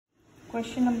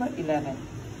Question number 11.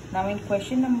 Now in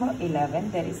question number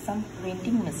 11, there is some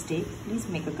printing mistake. Please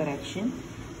make a correction.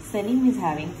 Salim is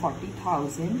having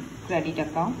 40,000 credit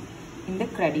account in the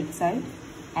credit side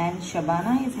and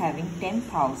Shabana is having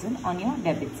 10,000 on your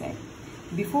debit side.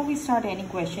 Before we start any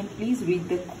question, please read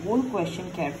the whole question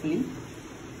carefully.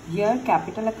 Here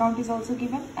capital account is also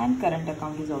given and current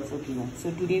account is also given.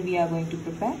 So today we are going to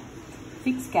prepare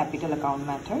fixed capital account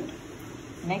method.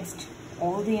 Next,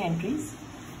 all the entries.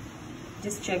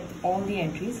 Just check all the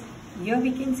entries. Here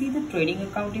we can see the trading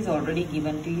account is already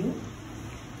given to you.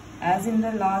 As in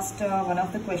the last one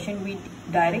of the question, we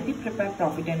directly prepare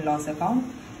profit and loss account,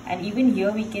 and even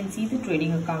here we can see the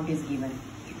trading account is given.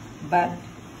 But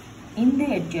in the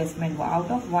adjustment, out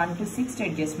of 1 to 6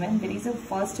 adjustment, there is a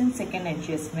first and second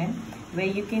adjustment where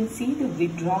you can see the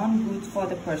withdrawn goods for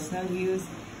the personal use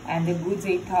and the goods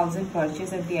 8,000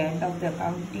 purchase at the end of the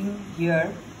accounting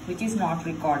year, which is not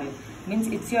recorded. Means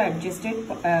it's your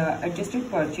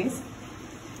adjusted purchase.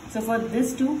 So for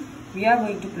this too, we are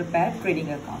going to prepare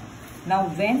trading account. Now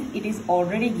when it is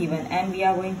already given and we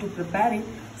are going to prepare it,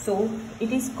 so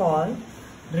it is called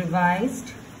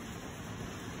revised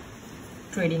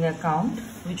trading account,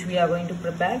 which we are going to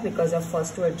prepare because of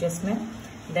first two adjustment.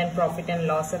 Then profit and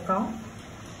loss account,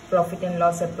 profit and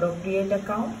loss appropriate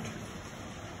account,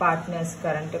 partners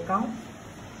current account,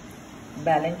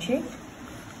 balance sheet.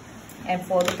 And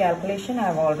for the calculation, I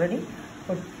have already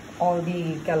put all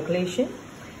the calculation.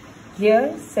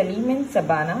 Here Salim and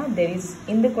Sabana, there is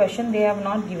in the question they have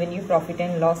not given you profit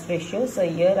and loss ratio, so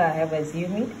here I have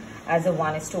assumed it as a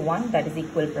 1:1, that is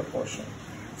equal proportion.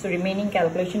 So remaining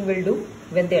calculation will do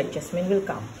when the adjustment will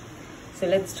come. So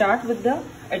let's start with the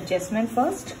adjustment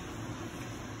first.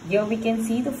 Here we can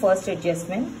see the first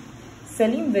adjustment.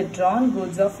 Salim withdrawn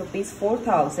goods of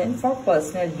 ₹4,000 for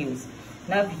personal use.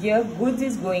 Now here goods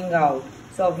is going out,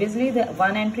 so obviously the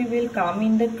one entry will come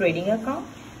in the trading account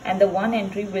and the one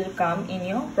entry will come in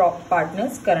your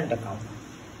partner's current account.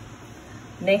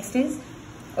 Next is,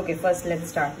 okay, first let's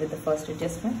start with the first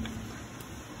adjustment.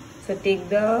 So take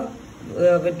the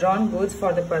withdrawn goods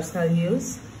for the personal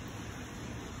use.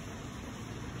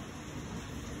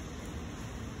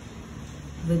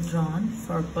 Withdrawn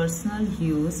for personal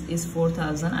use is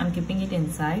 4,000. I'm keeping it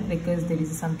inside because there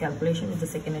is some calculation with the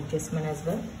second adjustment as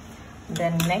well.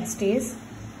 Then next is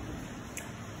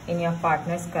in your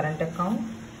partner's current account.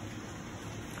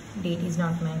 Date is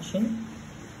not mentioned,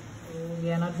 so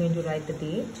we are not going to write the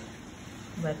date,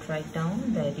 but write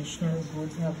down the additional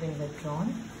goods have been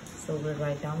withdrawn. So we'll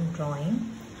write down drawing,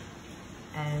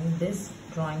 and this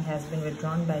drawing has been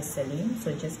withdrawn by Salim,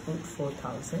 so just put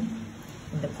 4,000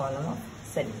 in the column of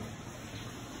Salim.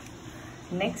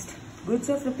 Next, goods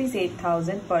of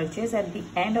 ₹8,000 purchased at the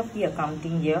end of the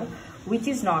accounting year, which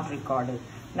is not recorded.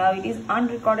 Now it is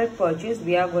unrecorded purchase,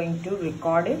 we are going to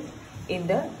record it in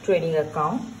the trading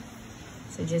account.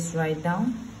 So just write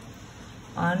down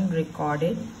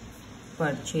unrecorded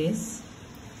purchase,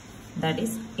 that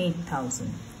is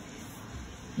 8,000.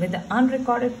 With the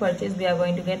unrecorded purchase, we are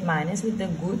going to get minus with the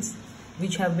goods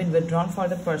which have been withdrawn for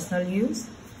the personal use.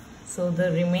 So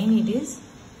the remaining it is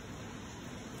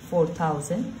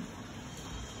 4,000.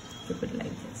 Keep it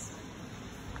like this.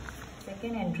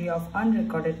 Second entry of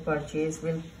unrecorded purchase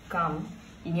will come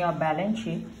in your balance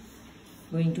sheet.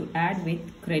 Going to add with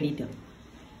creditor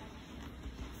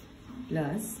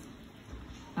plus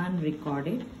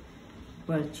unrecorded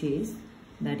purchase,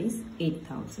 that is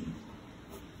 8,000.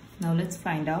 Now let's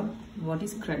find out what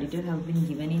is creditor have been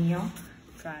given in your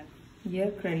file.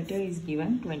 Here creditor is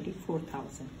given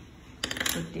 24,000.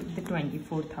 So take the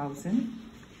 24,000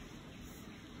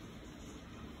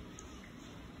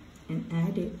 and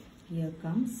add it. Here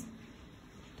comes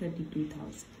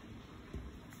 32,000.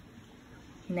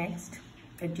 Next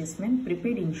adjustment,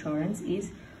 prepaid insurance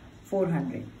is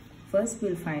 400. First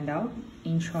we'll find out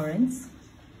insurance,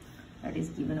 that is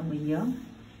given over here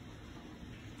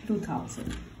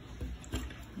 2,000.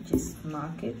 Just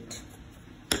mark it.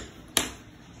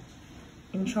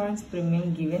 Insurance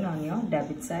premium given on your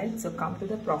debit side, so come to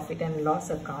the profit and loss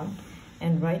account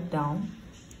and write down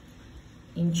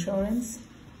insurance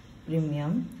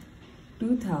premium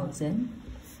 2,000.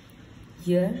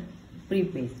 Here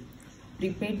prepaid.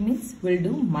 Prepaid means we'll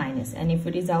do minus, and if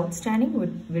it is outstanding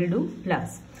we'll do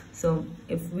plus. So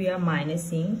if we are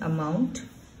minusing amount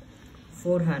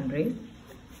 400,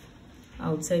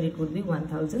 outside it would be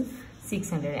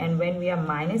 1,600, and when we are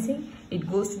minusing, it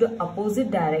goes to the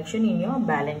opposite direction in your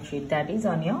balance sheet, that is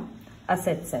on your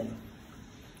asset side.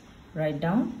 Write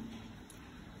down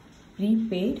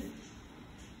prepaid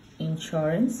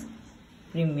insurance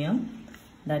premium,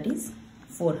 that is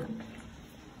 400.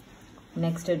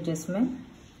 Next adjustment,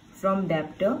 From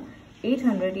debtor,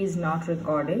 800 is not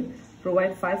recorded.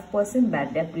 Provide 5%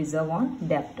 bad debt reserve on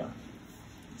debtor.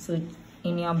 So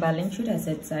in your balance sheet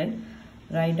asset side,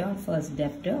 write down first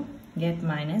debtor, get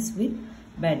minus with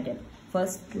bad debt.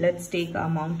 First, let's take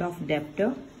amount of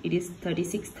debtor. It is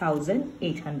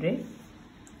 36,800.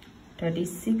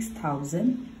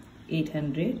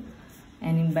 36,800,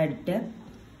 and in bad debt,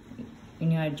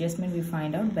 in your adjustment we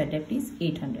find out bad debt is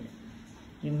 800.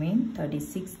 Remain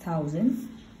 36,000.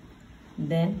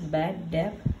 Then bad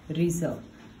debt reserve,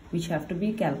 which have to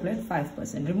be calculated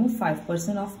 5%. Remove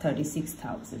 5% of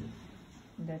 36,000.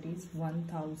 That is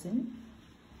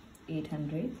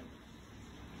 1,800.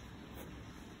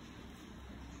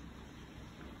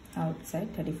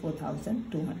 Outside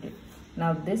 34,200.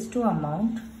 Now this two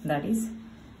amount, that is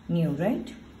new,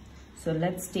 right? So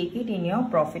let's take it in your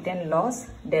profit and loss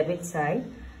debit side,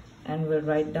 and we'll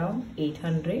write down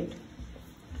 800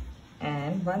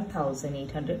 and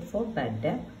 1,800 for bad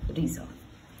debt reserve.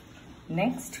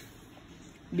 Next,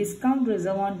 discount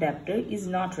reserve on debtor is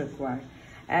not required.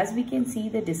 As we can see,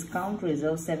 the discount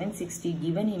reserve 760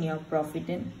 given in your profit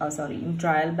and in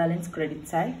trial balance credit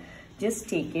side. Just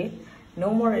take it.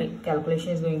 No more calculation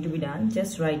is going to be done.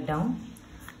 Just write down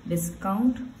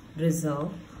discount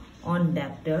reserve on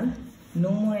debtor. No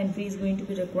more entry is going to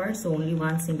be required, so only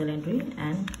one single entry,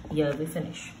 and here we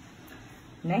finish.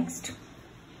 Next,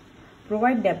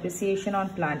 provide depreciation on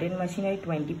plant and machinery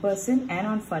 20% and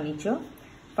on furniture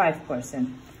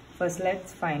 5%. First,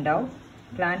 let's find out.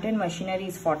 Plant and machinery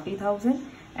is 40,000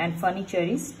 and furniture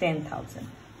is 10,000.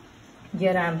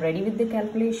 Here I am ready with the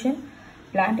calculation.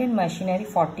 Plant and machinery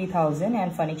 40,000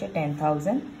 and furniture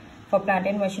 10,000. For plant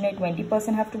and machinery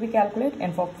 20% have to be calculated,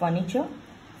 and for furniture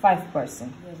 5%.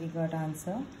 Here we got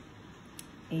answer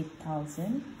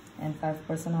 8,000, and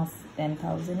 5% of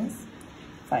 10,000 is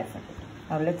 500.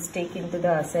 Now let's take into the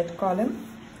asset column.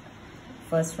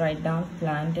 First write down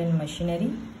plant and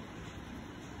machinery.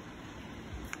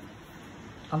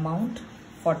 Amount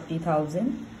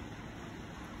 40,000.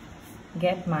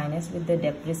 Get minus with the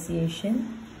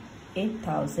depreciation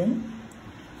 8,000.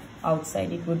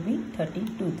 Outside it would be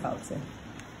 32,000.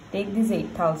 Take this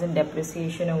 8,000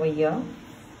 depreciation over here.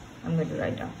 I'm going to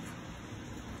write out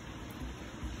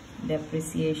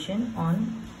depreciation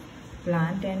on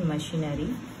plant and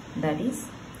machinery, that is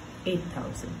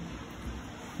 8,000.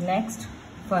 Next,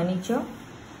 furniture.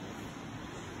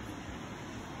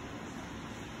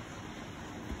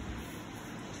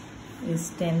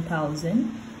 Is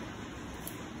 10,000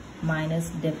 minus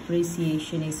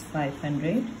depreciation is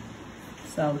 500.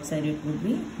 So outside it would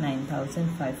be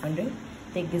 9,500.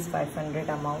 Take this 500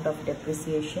 amount of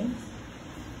depreciation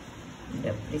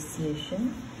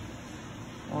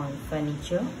on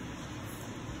furniture,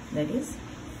 that is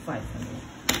 500.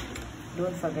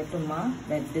 Don't forget to mark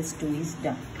that this too is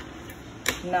done.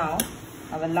 Now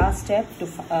our last step to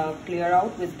clear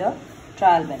out with the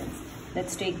trial balance.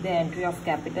 Let's take the entry of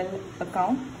capital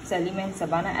account, Salim and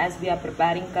Sabana. As we are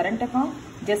preparing current account,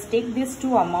 just take these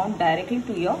two amount directly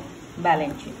to your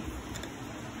balance sheet.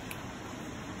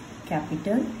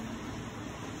 Capital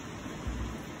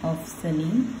of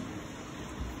Salim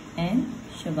and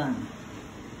Shabana,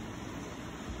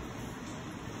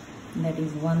 that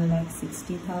is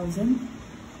 1,60,000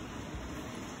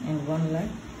 and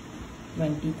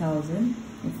 1,20,000.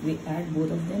 If we add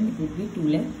both of them, it would be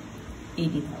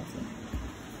 2,80,000.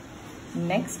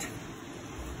 Next,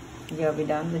 we are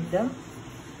done with the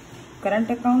current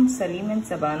account, Salim and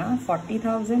Sabana.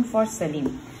 40,000 for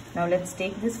Salim. Now let's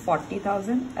take this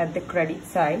 40,000 at the credit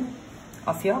side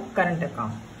of your current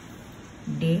account.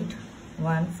 Date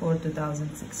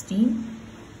 1/4/2016.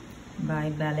 By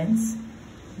balance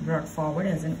brought forward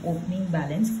as an opening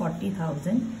balance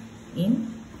 40,000 in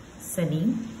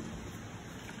Salim,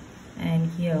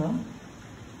 and here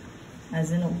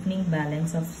as an opening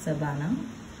balance of Sabana,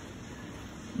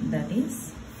 that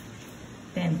is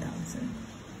 10,000.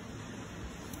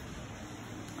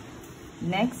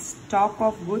 Next, stock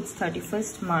of goods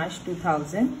 31st March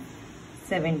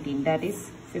 2017, that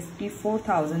is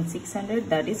 54,600.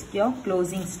 that is your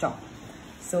closing stock.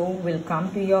 So we'll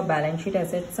come to your balance sheet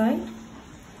asset side.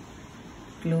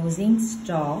 Closing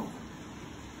stock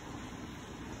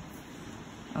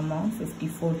amount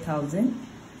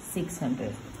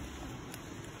 54,600.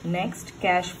 Next,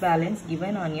 cash balance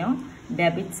given on your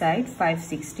debit side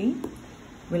 560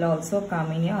 will also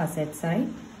come in your asset side.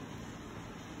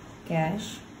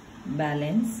 Cash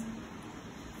balance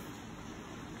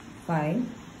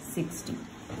 560.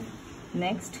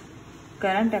 Next,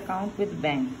 current account with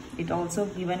bank. It also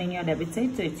given in your debit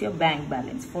side, so it's your bank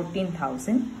balance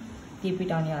 14,000. Keep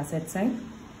it on your asset side.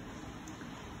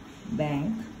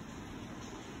 Bank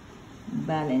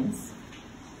balance,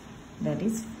 that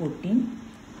is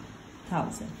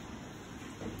 14,000.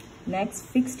 Next,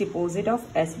 fixed deposit of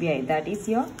SBI, that is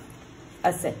your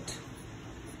asset.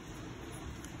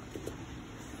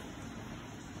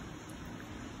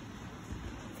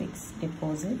 Fixed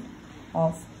deposit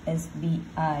of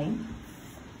SBI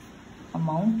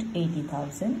amount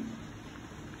 80,000.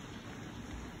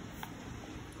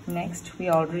 Next, we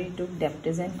already took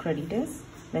debtors and creditors.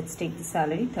 Let's take the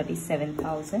salary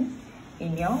 37,000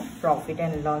 in your profit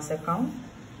and loss account.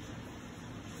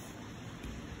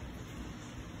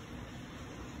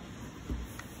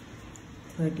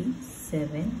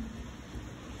 $37,000.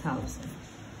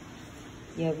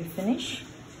 Here we finish.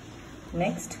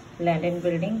 Next, land and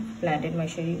building, plant and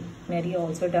machinery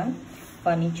also done.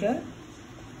 Furniture.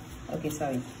 Okay,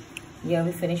 sorry. Here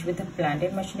we finish with the plant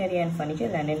and machinery and furniture.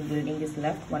 Land and building is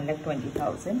left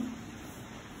 1,20,000.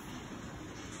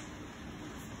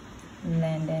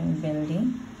 Land and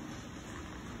building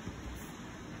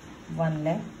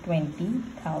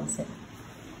 1,20,000.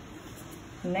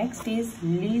 Next is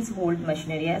leasehold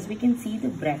machinery. As we can see the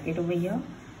bracket over here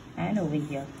and over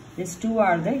here. These two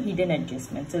are the hidden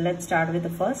adjustments. So let's start with the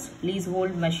first,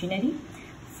 leasehold machinery.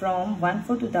 From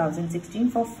 1/4/2016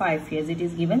 for 5 years, it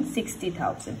is given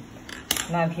 60,000.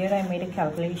 Now here I made a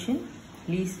calculation.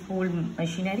 Leasehold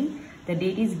machinery, the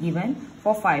date is given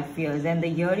for 5 years and the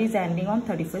year is ending on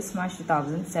 31st March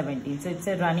 2017. So it's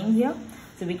a running year.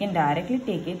 So we can directly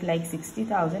take it like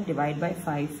 60,000 divided by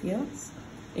 5 years.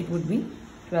 It would be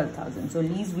 12,000. So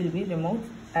lease will be removed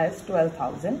as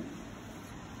 12,000.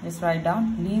 Just write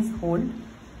down leasehold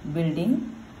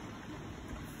building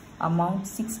amount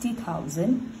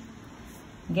 60,000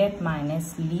 get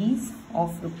minus lease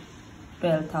of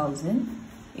 12,000.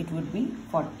 It would be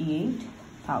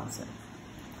 48,000.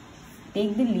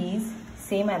 Take the lease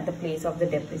same at the place of the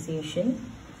depreciation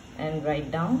and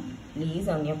write down lease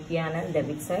on your P&L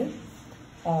debit side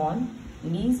on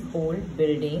leasehold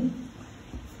building,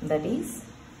 that is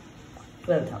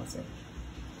 12,000.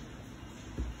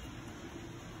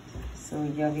 So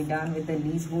here we done with the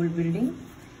leasehold building.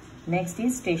 Next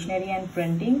is stationery and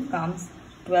printing, comes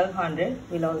 1,200,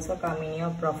 will also come in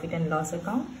your profit and loss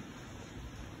account.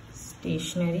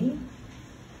 Stationery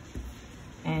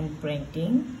and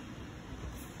printing,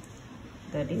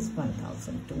 that is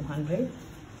 1,200.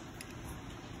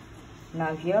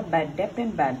 Now here bad debt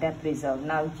and bad debt reserve.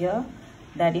 Now here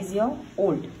that is your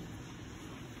old.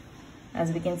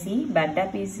 As we can see, bad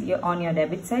debt is on your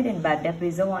debit side and bad debt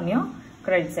reserve on your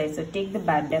credit side. So take the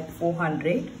bad debt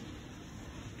 400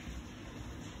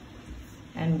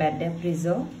 and bad debt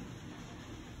reserve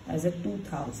as a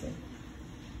 2,000.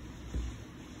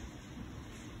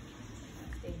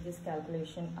 Take this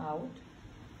calculation out.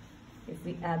 If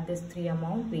we add this three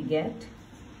amount, we get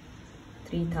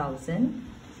 3,000.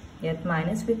 Yet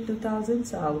minus with 2,000,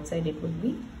 so outside it would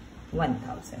be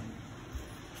 1,000.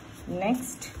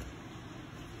 Next,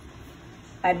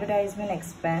 advertisement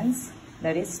expense,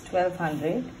 that is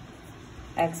 1,200.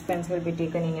 Expense will be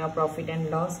taken in your profit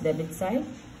and loss debit side.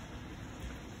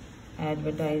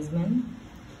 Advertisement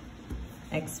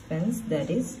expense,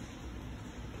 that is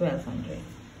 1,200.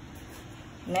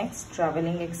 Next,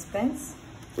 traveling expense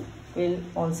will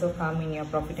also come in your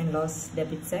profit and loss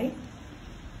debit side.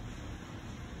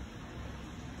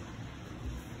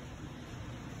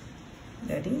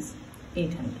 That is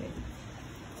 800.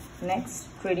 Next,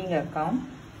 trading account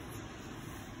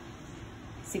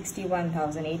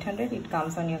 61,800. It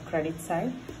comes on your credit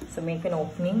side. So make an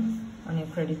opening on your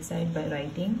credit side by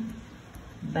writing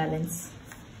balance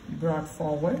brought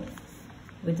forward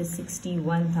with the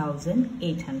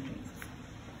 61,800.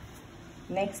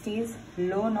 Next is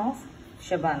loan of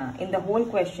Shabana. In the whole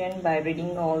question, by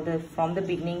reading all the from the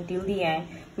beginning till the end,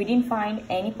 we didn't find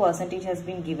any percentage has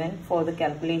been given for the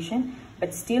calculation,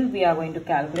 but still we are going to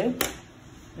calculate.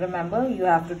 Remember, you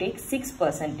have to take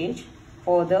 6%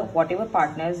 for the whatever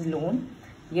partner's loan.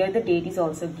 Here the date is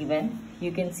also given.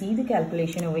 You can see the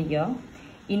calculation over here.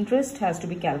 Interest has to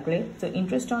be calculated. So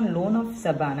interest on loan of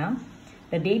Shabana,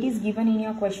 the date is given in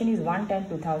your question is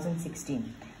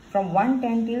 1/10/2016. From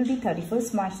 1/10 till the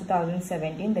 31st March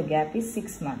 2017, the gap is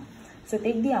 6 months. So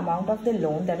take the amount of the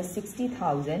loan, that is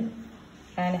 60,000,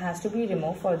 and has to be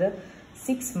removed for the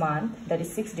 6 month, that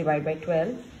is 6 divided by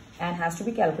 12, and has to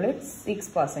be calculated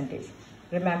 6%.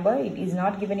 Remember, it is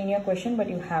not given in your question, but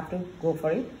you have to go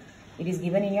for it. It is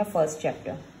given in your first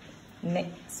chapter.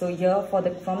 So here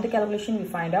from the calculation we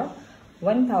find out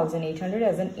 1,800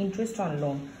 as an interest on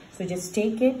loan. So just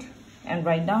take it and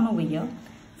write down over here.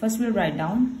 First we'll write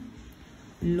down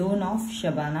loan of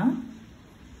Shabana,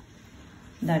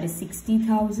 that is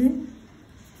 60,000,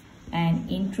 and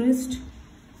interest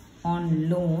on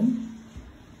loan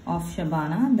of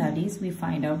Shabana, that is, we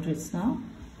find out it's now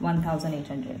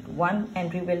 1,800. One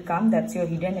entry will come, that's your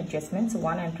hidden adjustment. So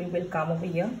one entry will come over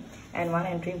here and one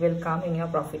entry will come in your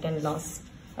profit and loss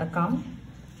account.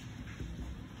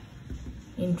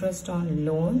 Interest on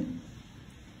loan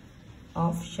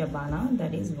of Shabana,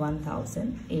 that is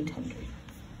 1,800.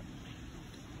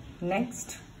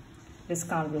 Next,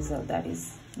 discount reserve, that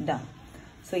is done.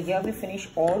 So here we finish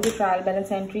all the trial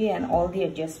balance entry and all the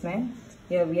adjustment.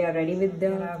 Here we are ready with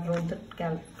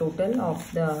the total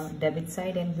of the debit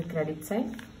side and the credit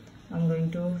side. I'm going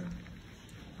to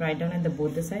write down at the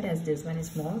both the side, as this one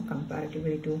is more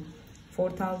comparatively to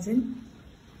 4,000.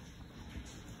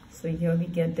 So here we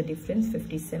get the difference,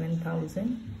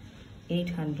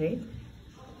 57,800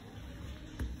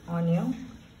 on your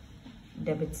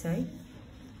debit side,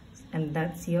 and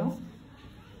that's your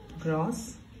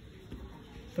gross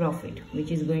profit,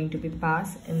 which is going to be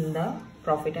passed in the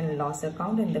profit and loss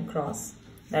account in the cross,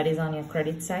 that is on your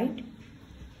credit side.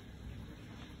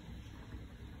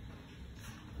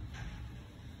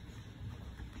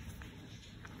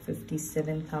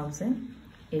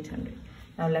 $57,800.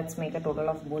 Now let's make a total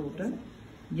of both.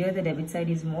 Here the debit side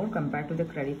is more compared to the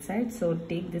credit side, so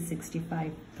take the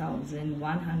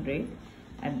 65,100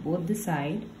 at both the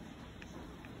side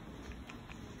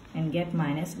and get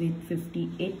minus with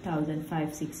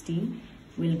 58,560.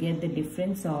 We'll get the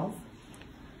difference of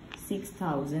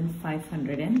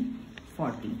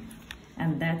 6,540,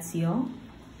 and that's your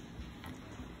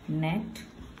net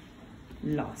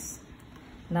loss.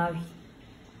 Now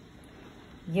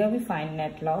here we find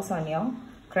net loss on your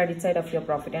credit side of your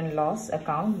profit and loss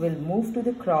account will move to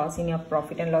the cross in your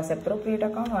profit and loss appropriate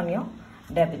account on your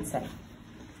debit side.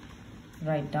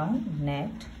 Write down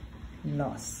net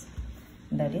loss,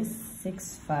 that is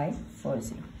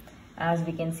 6,540. As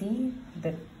we can see,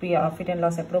 the profit and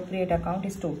loss appropriate account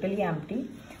is totally empty.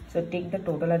 So take the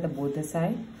total at the both the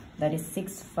side, that is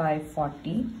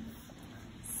 6,540.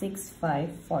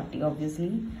 6,540.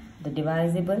 Obviously, the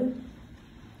divisible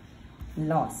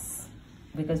loss,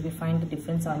 because we find the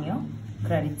difference on your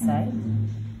credit side,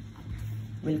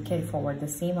 will carry forward the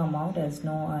same amount as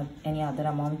no any other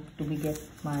amount to be get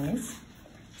minus.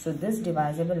 So this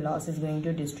divisible loss is going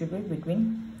to distribute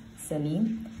between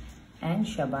Salim and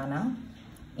Shabana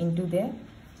into their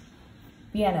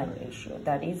P&L ratio.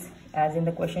 That is, as in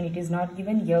the question it is not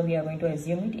given, here we are going to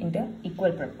assume it in the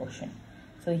equal proportion.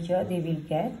 So here they will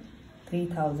get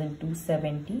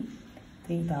 3,270,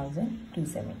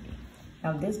 3,270.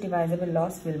 Now this divisible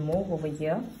loss will move over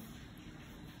here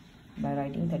by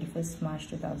writing 31st March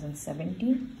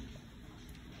 2017.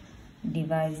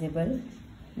 Divisible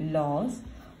loss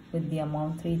with the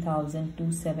amount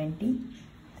 3,270,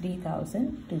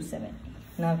 3,270.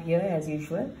 Now here, as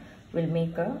usual, we'll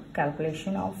make a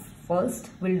calculation of, first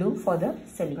we'll do for the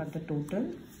selling. Got the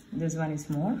total, this one is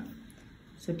more,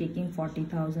 so taking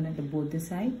 40,000 at the both the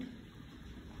side,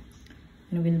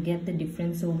 and we'll get the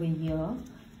difference over here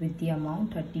with the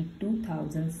amount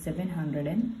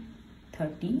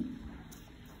 32,730.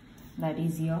 that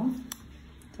is your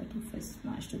 31st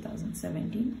March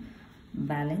 2017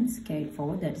 balance carried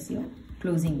forward, that is your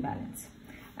closing balance.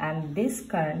 And this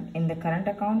current, in the current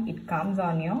account, it comes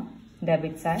on your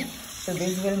debit side, so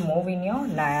this will move in your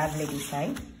liability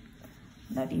side,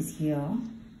 that is here.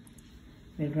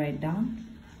 We'll write down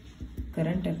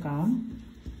current account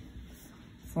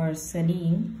for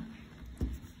Salim,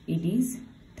 it is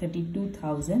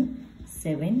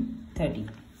 32,730.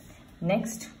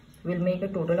 Next, we'll make a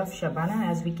total of Shabana.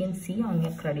 As we can see on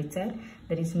your credit side,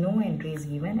 there is no entries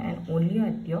given, and only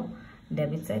at your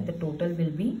debit side the total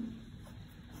will be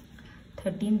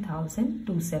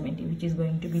 13,270, which is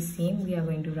going to be same we are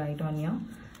going to write on your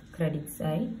credit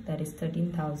side, that is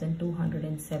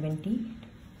 13,270,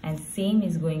 and same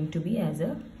is going to be as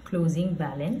a closing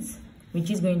balance, which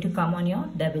is going to come on your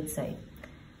debit side,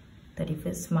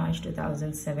 31st March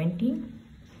 2017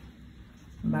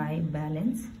 by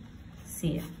balance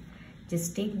here.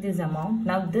 Just take this amount.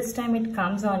 Now this time it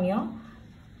comes on your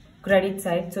credit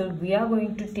side, so we are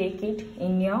going to take it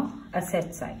in your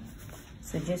asset side.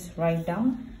 So just write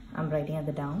down, I'm writing at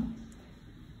the down,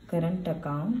 current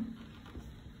account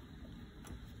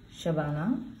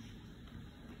Shabana,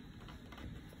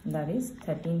 that is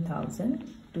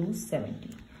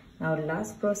 13,270. Now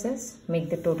last process, make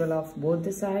the total of both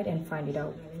the side and find it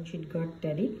out. Balance sheet got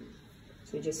tally.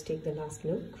 So just take the last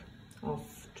look of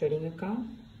trading account,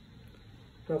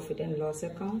 profit and loss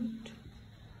account,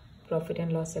 profit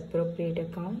and loss appropriate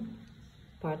account,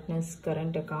 partners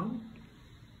current account,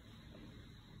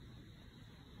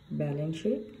 balance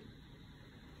sheet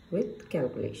with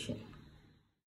calculation.